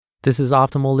This is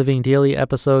Optimal Living Daily,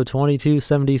 episode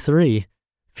 2273,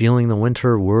 Feeling the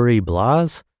Winter Worry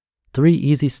Blahs, 3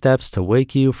 Easy Steps to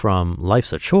Wake You from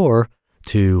Life's a Chore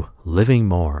to Living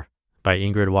More, by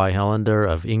Ingrid Y. Helander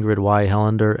of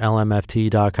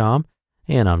ingridyhelanderlmft.com.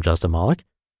 And I'm Justin Malik.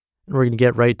 And we're going to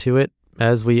get right to it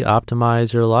as we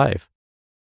optimize your life.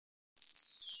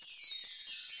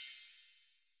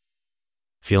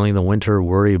 Feeling the Winter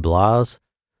Worry Blahs,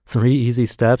 3 Easy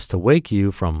Steps to Wake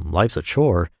You from Life's a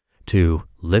Chore to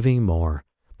Living More,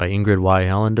 by Ingrid Y.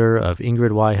 Helander of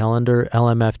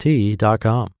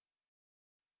ingridyhelanderlmft.com.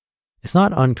 It's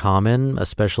not uncommon,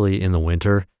 especially in the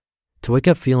winter, to wake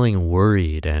up feeling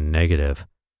worried and negative.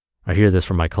 I hear this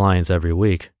from my clients every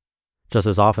week. Just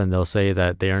as often, they'll say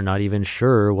that they are not even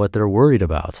sure what they're worried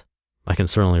about. I can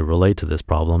certainly relate to this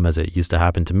problem, as it used to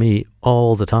happen to me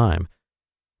all the time.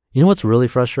 You know what's really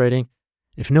frustrating?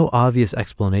 If no obvious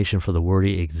explanation for the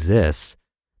worry exists,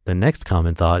 the next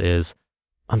common thought is,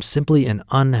 I'm simply an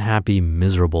unhappy,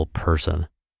 miserable person.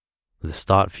 This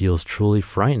thought feels truly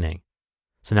frightening.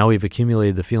 So now we've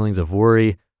accumulated the feelings of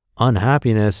worry,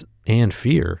 unhappiness, and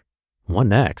fear. What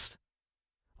next?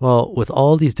 Well, with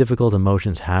all these difficult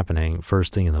emotions happening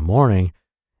first thing in the morning,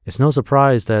 it's no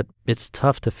surprise that it's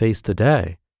tough to face the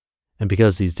day. And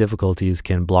because these difficulties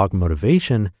can block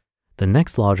motivation, the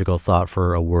next logical thought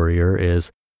for a worrier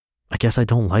is, I guess I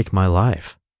don't like my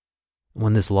life.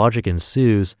 When this logic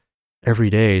ensues, every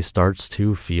day starts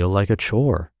to feel like a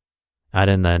chore. Add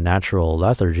in the natural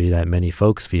lethargy that many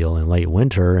folks feel in late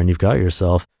winter, and you've got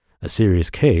yourself a serious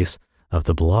case of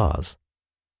the blahs.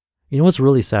 You know what's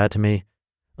really sad to me?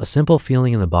 A simple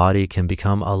feeling in the body can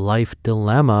become a life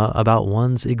dilemma about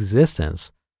one's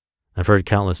existence. I've heard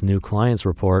countless new clients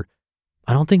report,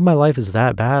 I don't think my life is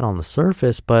that bad on the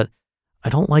surface, but I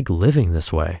don't like living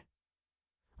this way.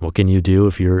 What can you do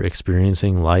if you're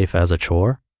experiencing life as a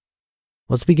chore?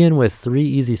 Let's begin with 3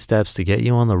 easy steps to get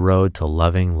you on the road to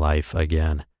loving life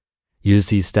again. Use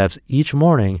these steps each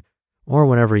morning or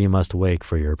whenever you must wake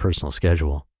for your personal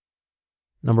schedule.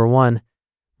 Number 1,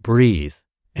 breathe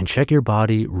and check your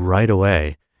body right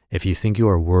away if you think you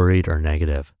are worried or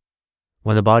negative.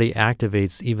 When the body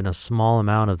activates even a small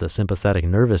amount of the sympathetic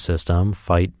nervous system,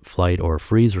 fight, flight, or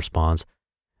freeze response,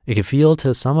 it can feel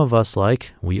to some of us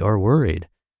like we are worried.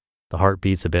 The heart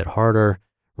beats a bit harder,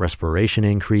 respiration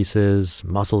increases,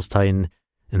 muscles tighten,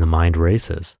 and the mind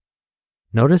races.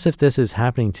 Notice if this is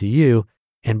happening to you,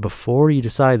 and before you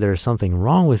decide there's something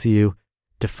wrong with you,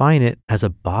 define it as a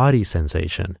body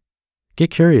sensation.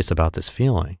 Get curious about this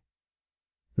feeling.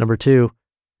 Number 2,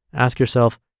 ask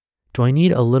yourself, do I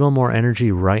need a little more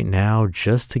energy right now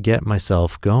just to get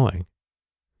myself going?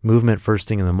 Movement first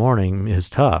thing in the morning is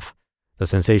tough. The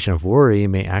sensation of worry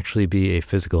may actually be a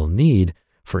physical need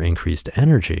for increased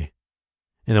energy.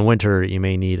 In the winter, you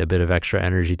may need a bit of extra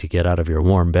energy to get out of your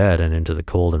warm bed and into the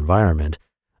cold environment.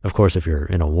 Of course, if you're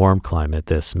in a warm climate,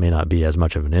 this may not be as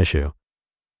much of an issue.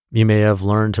 You may have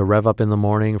learned to rev up in the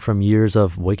morning from years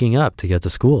of waking up to get to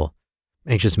school.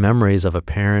 Anxious memories of a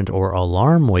parent or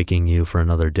alarm waking you for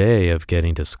another day of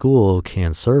getting to school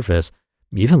can surface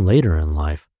even later in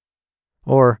life.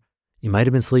 Or you might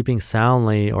have been sleeping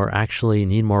soundly or actually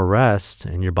need more rest,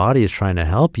 and your body is trying to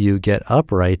help you get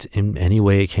upright in any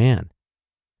way it can.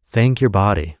 Thank your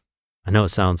body. I know it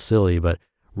sounds silly, but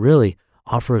really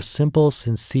offer a simple,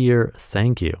 sincere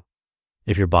thank you.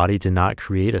 If your body did not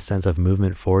create a sense of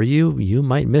movement for you, you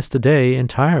might miss the day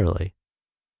entirely.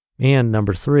 And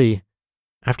number 3,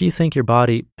 after you thank your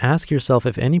body, ask yourself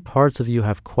if any parts of you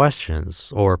have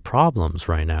questions or problems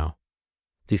right now.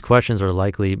 These questions are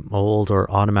likely old or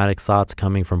automatic thoughts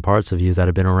coming from parts of you that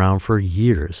have been around for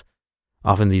years.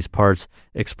 Often these parts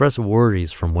express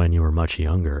worries from when you were much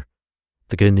younger.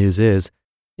 The good news is,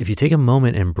 if you take a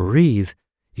moment and breathe,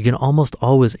 you can almost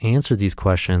always answer these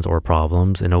questions or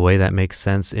problems in a way that makes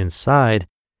sense inside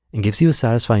and gives you a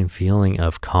satisfying feeling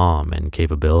of calm and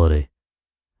capability.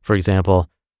 For example,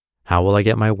 how will I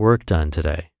get my work done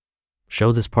today?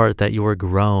 Show this part that you are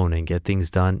grown and get things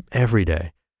done every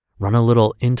day. Run a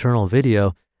little internal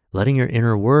video, letting your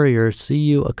inner worrier see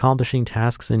you accomplishing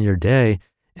tasks in your day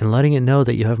and letting it know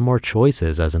that you have more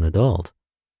choices as an adult.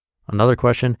 Another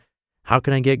question, how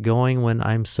can I get going when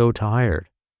I'm so tired?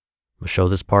 Show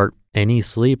this part any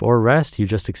sleep or rest you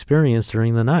just experienced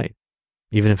during the night.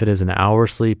 Even if it is an hour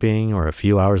sleeping or a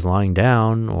few hours lying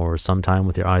down or some time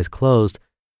with your eyes closed,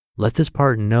 let this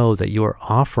part know that you are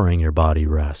offering your body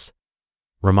rest.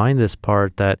 Remind this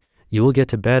part that you will get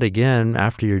to bed again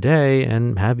after your day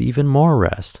and have even more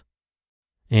rest.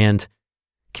 And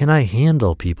can I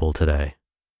handle people today?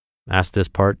 Ask this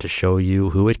part to show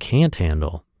you who it can't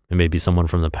handle. It may be someone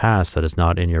from the past that is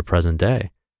not in your present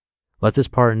day. Let this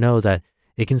part know that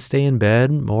it can stay in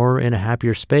bed or in a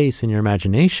happier space in your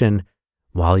imagination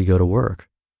while you go to work.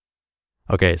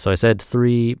 Okay, so I said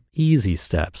 3 easy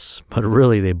steps, but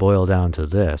really they boil down to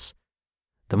this.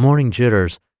 The morning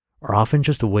jitters are often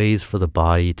just ways for the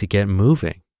body to get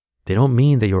moving. They don't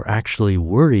mean that you're actually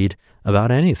worried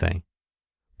about anything.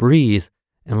 Breathe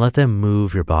and let them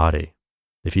move your body.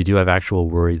 If you do have actual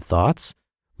worried thoughts,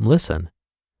 listen.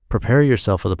 Prepare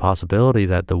yourself for the possibility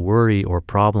that the worry or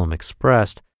problem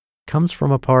expressed comes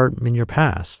from a part in your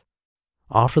past.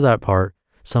 Offer that part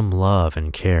some love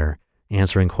and care,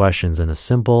 answering questions in a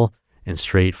simple and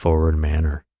straightforward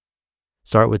manner.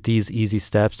 Start with these easy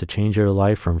steps to change your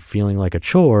life from feeling like a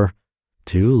chore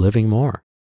to living more.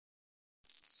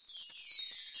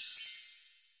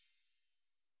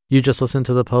 You just listened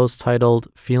to the post titled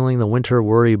Feeling the Winter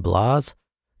Worry Blahs,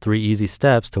 3 Easy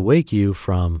Steps to Wake You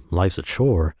from Life's a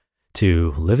Chore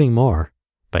to Living More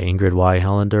by Ingrid Y.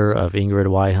 Helander of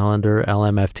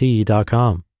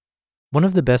ingridyhelanderlmft.com. One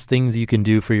of the best things you can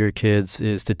do for your kids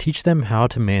is to teach them how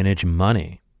to manage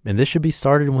money. And this should be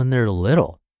started when they're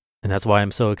little. And that's why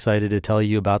I'm so excited to tell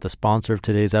you about the sponsor of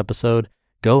today's episode,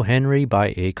 GoHenry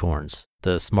by Acorns,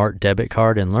 the smart debit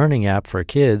card and learning app for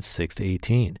kids 6 to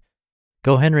 18.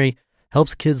 GoHenry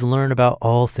helps kids learn about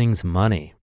all things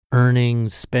money, earning,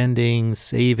 spending,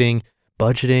 saving,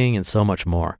 budgeting, and so much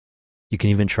more. You can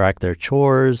even track their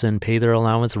chores and pay their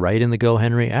allowance right in the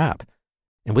GoHenry app.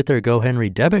 And with their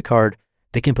GoHenry debit card,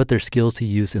 they can put their skills to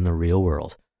use in the real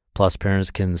world. Plus,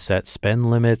 parents can set spend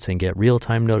limits and get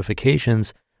real-time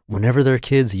notifications whenever their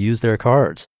kids use their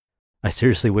cards. I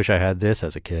seriously wish I had this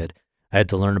as a kid. I had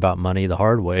to learn about money the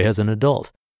hard way as an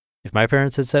adult. If my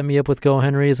parents had set me up with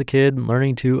GoHenry as a kid,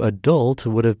 learning to adult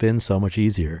would have been so much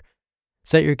easier.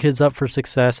 Set your kids up for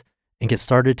success and get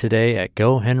started today at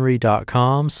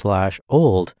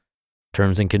gohenry.com/old.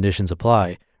 Terms and conditions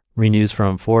apply. Renews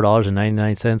from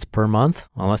 $4.99 per month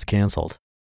unless canceled.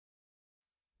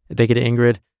 Thank you to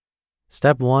Ingrid.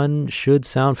 Step 1 should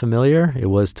sound familiar.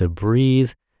 It was to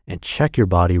breathe and check your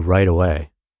body right away.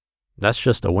 That's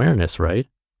just awareness, right?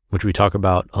 Which we talk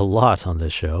about a lot on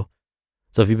this show.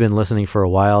 So if you've been listening for a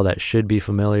while, that should be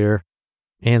familiar.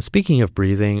 And speaking of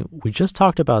breathing, we just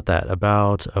talked about that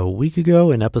about a week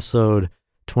ago in episode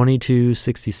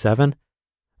 2267.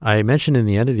 I mentioned in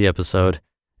the end of the episode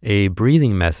a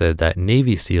breathing method that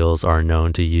Navy SEALs are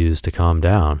known to use to calm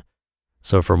down.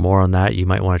 So for more on that, you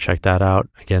might want to check that out.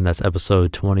 Again, that's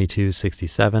episode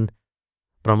 2267.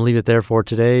 But I'm going to leave it there for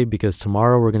today because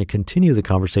tomorrow we're going to continue the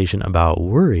conversation about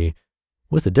worry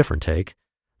with a different take.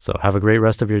 So have a great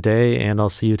rest of your day, and I'll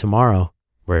see you tomorrow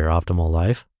where your optimal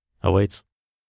life awaits.